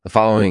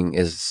following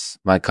is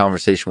my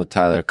conversation with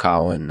Tyler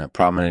Cowen, a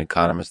prominent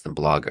economist and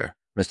blogger.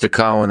 Mr.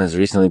 Cowen has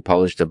recently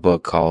published a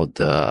book called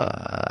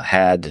a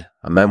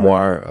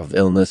Memoir of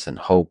Illness and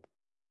Hope.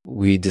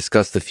 We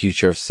discuss the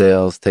future of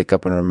sales, take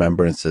up and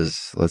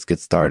remembrances. Let's get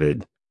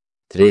started.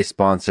 Today's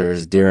sponsor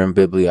is Dirham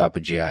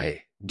Bibliopegy.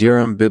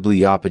 Dirham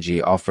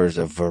Bibliopegy offers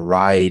a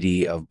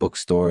variety of book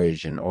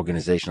storage and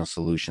organizational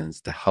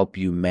solutions to help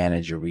you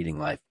manage your reading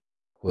life.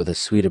 With a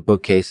suite of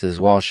bookcases,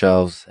 wall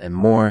shelves, and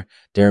more,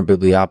 Dirham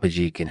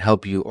Bibliopegy can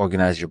help you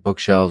organize your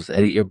bookshelves,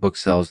 edit your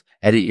bookshelves,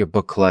 edit your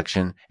book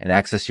collection, and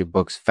access your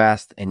books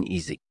fast and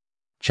easy.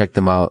 Check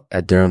them out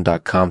at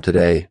Dirham.com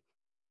today.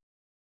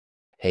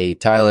 Hey,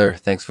 Tyler,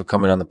 thanks for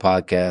coming on the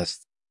podcast.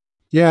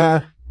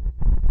 Yeah,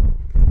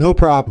 no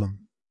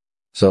problem.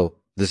 So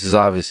this is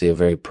obviously a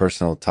very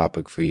personal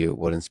topic for you.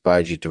 What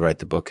inspired you to write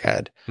the book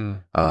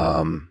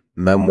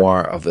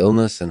Memoir of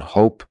Illness and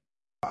Hope.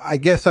 I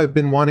guess I've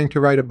been wanting to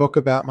write a book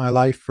about my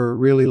life for a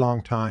really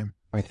long time,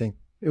 I think.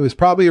 It was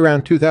probably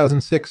around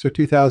 2006 or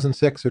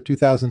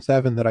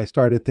 2007 that I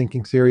started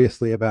thinking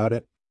seriously about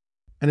it.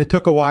 And it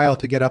took a while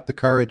to get up the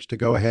courage to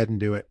go ahead and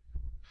do it.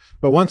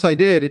 But once I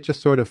did, it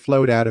just sort of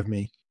flowed out of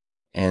me.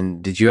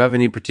 And did you have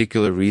any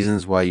particular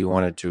reasons why you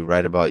wanted to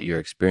write about your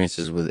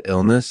experiences with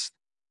illness?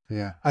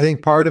 Yeah, I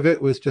think part of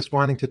it was just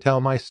wanting to tell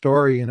my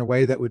story in a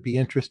way that would be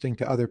interesting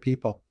to other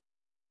people.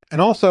 And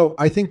also,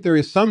 I think there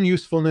is some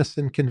usefulness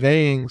in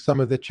conveying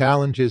some of the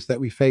challenges that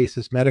we face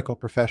as medical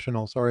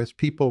professionals or as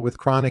people with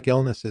chronic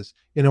illnesses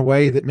in a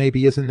way that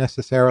maybe isn't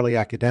necessarily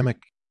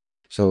academic.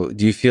 So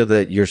do you feel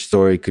that your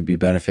story could be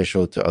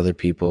beneficial to other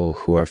people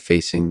who are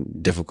facing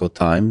difficult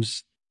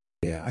times?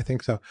 Yeah, I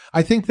think so.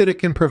 I think that it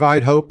can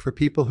provide hope for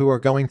people who are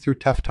going through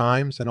tough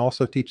times and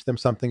also teach them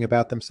something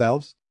about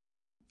themselves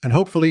and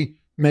hopefully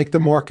make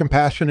them more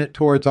compassionate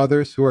towards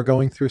others who are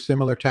going through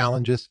similar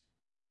challenges.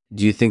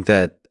 Do you think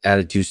that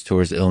attitudes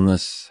towards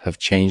illness have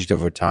changed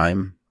over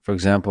time? For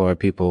example, are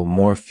people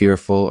more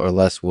fearful or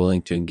less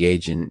willing to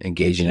engage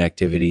in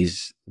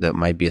activities that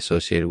might be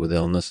associated with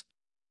illness?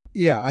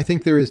 Yeah, I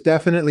think there is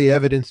definitely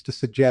evidence to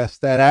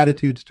suggest that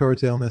attitudes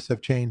towards illness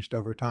have changed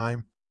over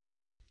time.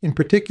 In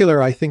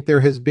particular, I think there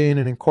has been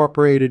an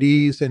incorporated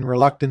ease and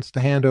reluctance to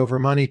hand over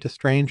money to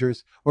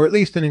strangers, or at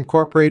least an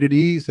incorporated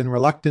ease and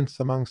reluctance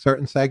among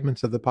certain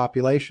segments of the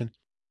population.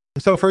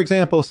 So, for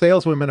example,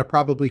 saleswomen are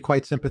probably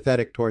quite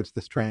sympathetic towards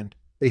this trend.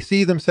 They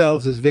see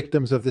themselves as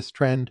victims of this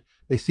trend.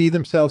 They see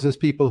themselves as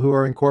people who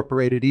are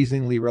incorporated,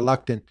 easily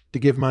reluctant to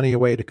give money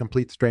away to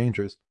complete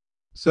strangers.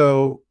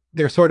 So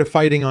they're sort of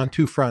fighting on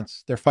two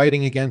fronts. They're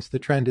fighting against the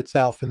trend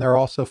itself, and they're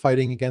also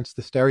fighting against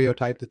the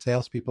stereotype that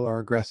salespeople are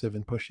aggressive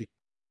and pushy.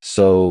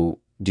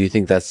 So do you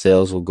think that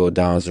sales will go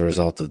down as a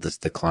result of this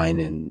decline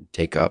in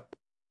take-up?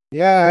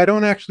 Yeah, I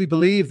don't actually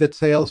believe that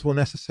sales will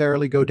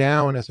necessarily go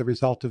down as a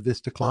result of this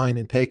decline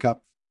in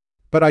take-up.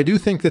 But I do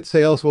think that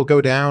sales will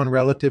go down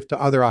relative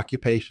to other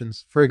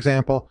occupations. For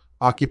example,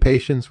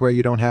 occupations where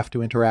you don't have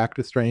to interact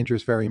with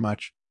strangers very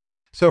much.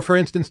 So for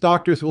instance,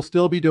 doctors will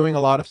still be doing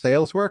a lot of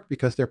sales work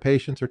because their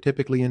patients are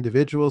typically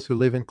individuals who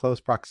live in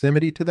close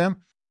proximity to them.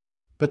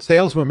 But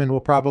saleswomen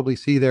will probably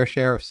see their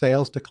share of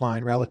sales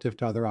decline relative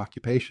to other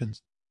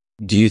occupations.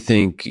 Do you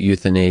think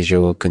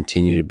euthanasia will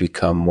continue to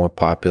become more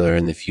popular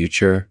in the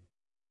future?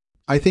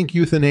 I think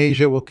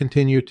euthanasia will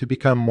continue to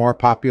become more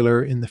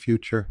popular in the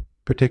future,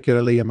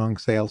 particularly among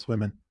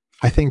saleswomen.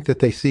 I think that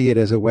they see it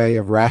as a way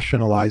of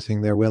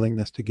rationalizing their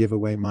willingness to give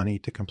away money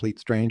to complete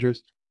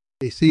strangers.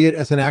 They see it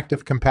as an act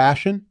of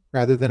compassion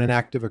rather than an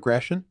act of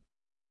aggression.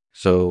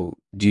 So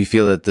do you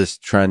feel that this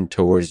trend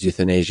towards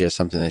euthanasia is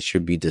something that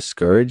should be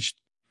discouraged?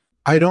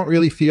 I don't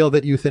really feel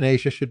that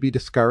euthanasia should be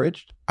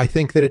discouraged. I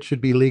think that it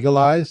should be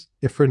legalized,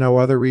 if for no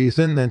other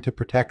reason than to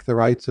protect the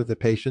rights of the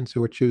patients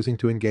who are choosing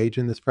to engage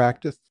in this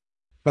practice.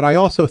 But I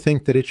also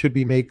think that it should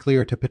be made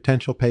clear to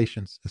potential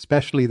patients,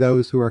 especially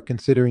those who are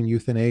considering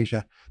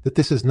euthanasia, that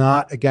this is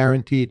not a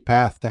guaranteed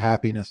path to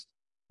happiness.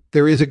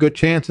 There is a good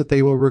chance that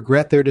they will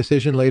regret their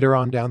decision later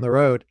on down the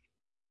road.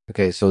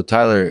 Okay, so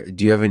Tyler,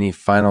 do you have any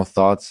final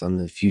thoughts on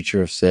the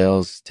future of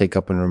sales,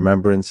 take-up and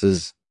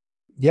remembrances?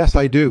 Yes,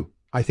 I do.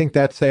 I think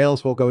that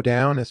sales will go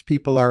down as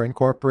people are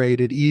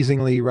incorporated,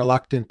 easily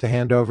reluctant to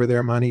hand over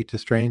their money to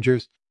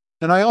strangers.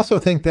 And I also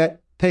think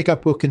that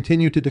take-up will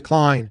continue to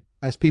decline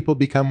as people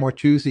become more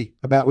choosy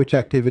about which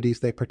activities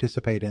they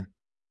participate in.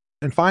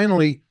 And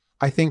finally,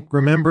 I think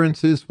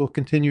remembrances will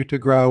continue to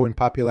grow in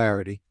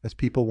popularity as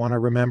people want to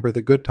remember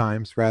the good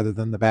times rather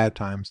than the bad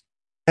times.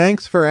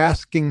 Thanks for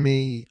asking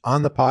me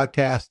on the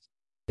podcast.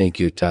 Thank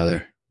you,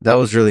 Tyler. That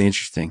was really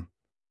interesting.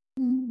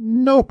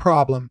 No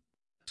problem.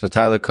 So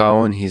Tyler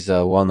Cowen, he's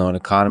a well-known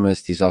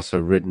economist. He's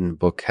also written a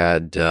book,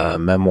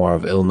 Memoir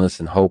of Illness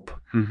and Hope.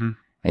 Mm-hmm.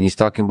 And he's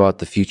talking about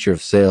the future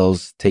of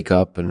sales,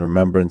 take-up and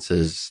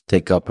remembrances,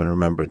 take-up and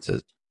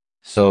remembrances.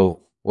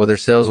 So whether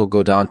sales will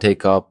go down,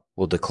 take-up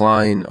will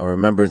decline, or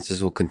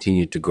remembrances will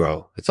continue to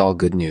grow. It's all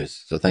good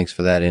news. So thanks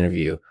for that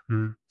interview.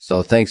 Mm.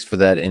 Thank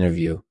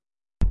you.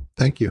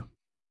 Thank you.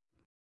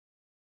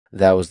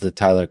 That was the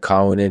Tyler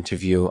Cowen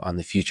interview on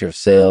the future of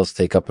sales,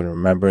 Take Up in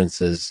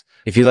Remembrances.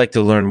 If you'd like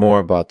to learn more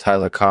about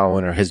Tyler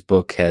Cowen or his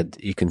book,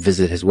 you can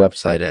visit his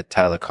website at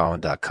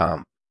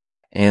tylercowen.com.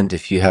 And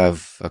if you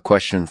have a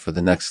question for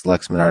the next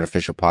Lexman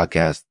Artificial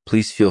podcast,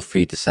 please feel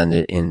free to send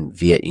it in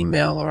via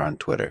email or on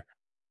Twitter.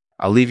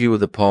 I'll leave you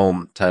with a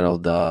poem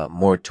titled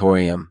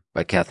Moratorium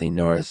by Kathleen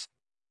Norris.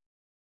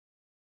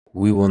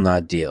 We will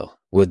not deal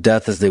with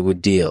death as they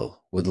would deal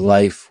with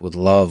life, with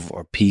love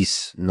or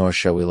peace, nor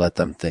shall we let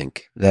them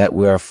think that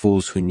we are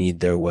fools who need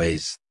their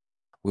ways.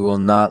 We will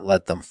not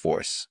let them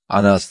force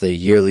on us their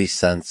yearly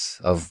sense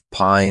of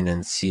pine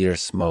and cedar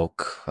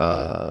smoke,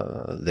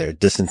 their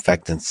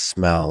disinfectant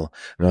smell,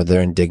 nor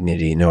their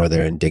indignity, nor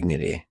their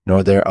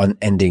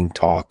unending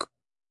talk.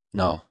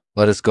 No,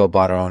 let us go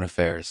about our own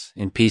affairs,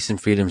 in peace and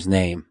freedom's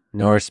name,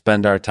 nor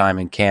spend our time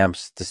in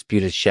camps,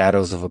 disputed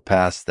shadows of a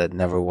past that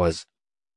never was,